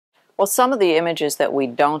Well, some of the images that we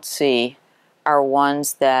don't see are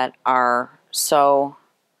ones that are so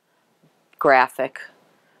graphic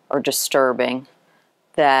or disturbing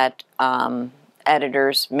that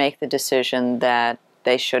editors make the decision that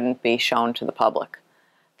they shouldn't be shown to the public.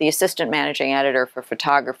 The assistant managing editor for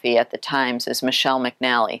photography at the Times is Michelle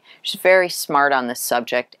McNally. She's very smart on this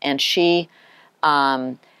subject, and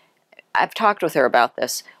I've talked with her about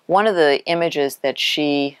this. One of the images that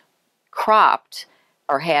she cropped,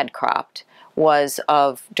 or had cropped, was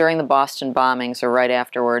of, during the Boston bombings, or right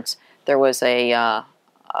afterwards, there was a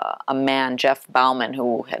man, Jeff Bauman,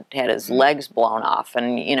 who had his legs blown off,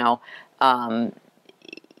 and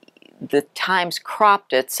the Times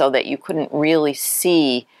cropped it so that you couldn't really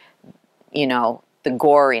see, the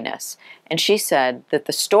goriness. And she said that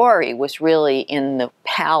the story was really in the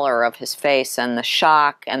pallor of his face and the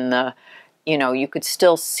shock, and you could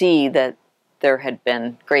still see that there had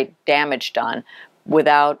been great damage done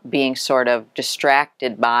without being sort of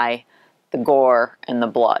distracted by the gore and the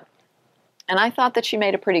blood. And I thought that she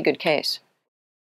made a pretty good case.